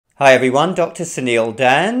Hi everyone, Dr. Suneel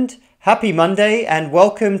Dhand. Happy Monday and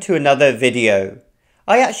welcome to another video.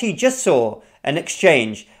 I actually just saw an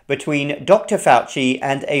exchange between Dr. Fauci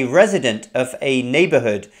and a resident of a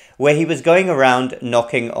neighborhood where he was going around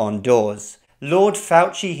knocking on doors. Lord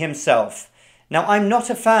Fauci himself. Now, I'm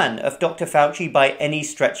not a fan of Dr. Fauci by any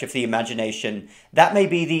stretch of the imagination. That may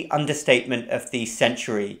be the understatement of the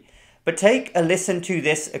century. But take a listen to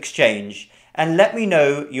this exchange and let me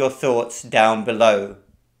know your thoughts down below.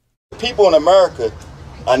 People in America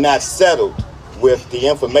are not settled with the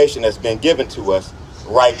information that's been given to us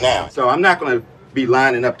right now. So I'm not going to be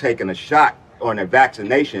lining up taking a shot or a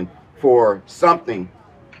vaccination for something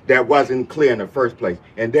that wasn't clear in the first place.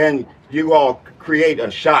 And then you all create a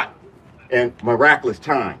shot in miraculous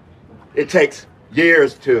time. It takes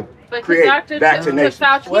years to create vaccination.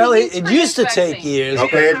 Well, it used to take years.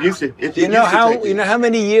 Okay, it used to. You know how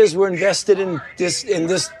many years were invested in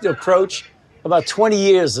this approach? About 20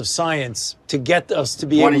 years of science to get us to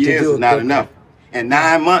be able to do it. 20 years is not enough. And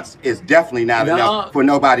 9 months is definitely not enough for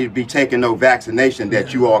nobody to be taking no vaccination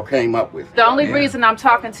that you all came up with. The only reason I'm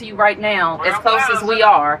talking to you right now, as close as we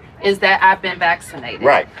are, is that I've been vaccinated.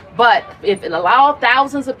 Right. But if it allows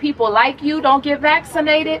thousands of people like you don't get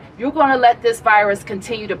vaccinated, you're going to let this virus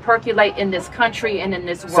continue to percolate in this country and in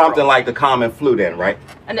this world. Something like the common flu then, right?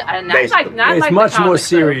 And it's much more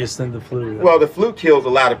serious than the flu. Well, the flu kills a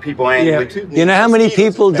lot of people annually too. You know how many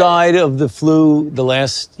people died of the flu the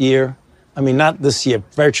last year? I mean, not this year,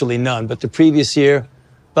 virtually none, but the previous year,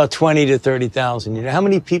 about 20 to 30,000. You know how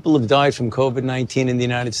many people have died from COVID-19 in the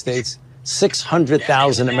United States?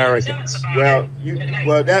 600,000 Americans. Well,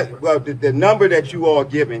 the number that you all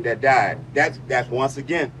giving that died, that's once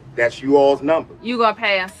again, that's you all's number. You gonna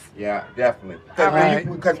pass? Yeah, definitely.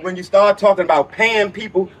 Because when you start talking about paying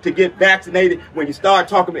people to get vaccinated, when you start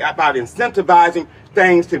talking about incentivizing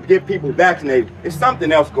things to get people vaccinated, there's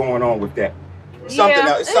something else going on with that. Something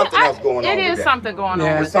else going on. It is something going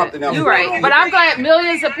on. Something else. You're right. But I'm glad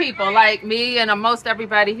millions of people like me and most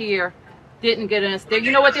everybody here didn't get an incentive.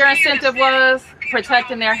 You know what their incentive was?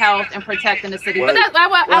 Protecting their health and protecting the city. But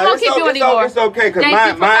I won't keep you anymore. It's okay, because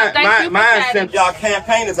my incentive, y'all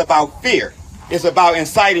campaign is about fear. It's about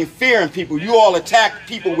inciting fear in people. You all attack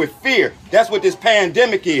people with fear. That's what this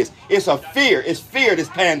pandemic is. It's a fear. It's fear, this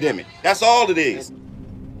pandemic. That's all it is.